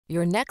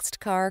Your next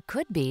car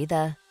could be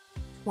the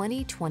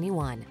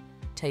 2021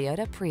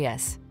 Toyota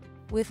Prius.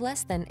 With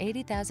less than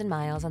 80,000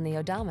 miles on the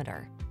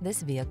odometer,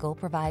 this vehicle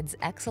provides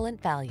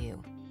excellent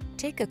value.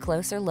 Take a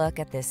closer look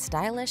at this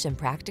stylish and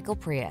practical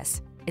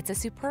Prius. It's a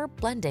superb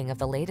blending of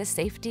the latest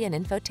safety and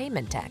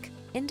infotainment tech,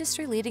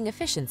 industry-leading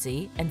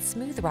efficiency, and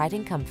smooth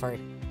riding comfort.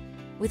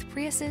 With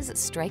Prius's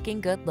striking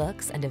good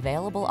looks and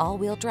available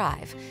all-wheel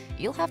drive,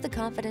 you'll have the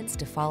confidence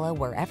to follow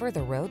wherever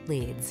the road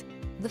leads.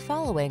 The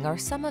following are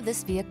some of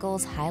this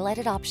vehicle's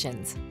highlighted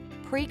options: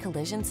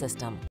 pre-collision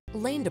system,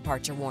 lane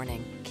departure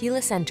warning,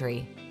 keyless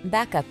entry,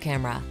 backup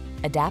camera,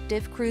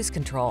 adaptive cruise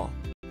control,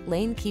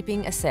 lane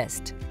keeping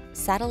assist,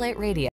 satellite radio,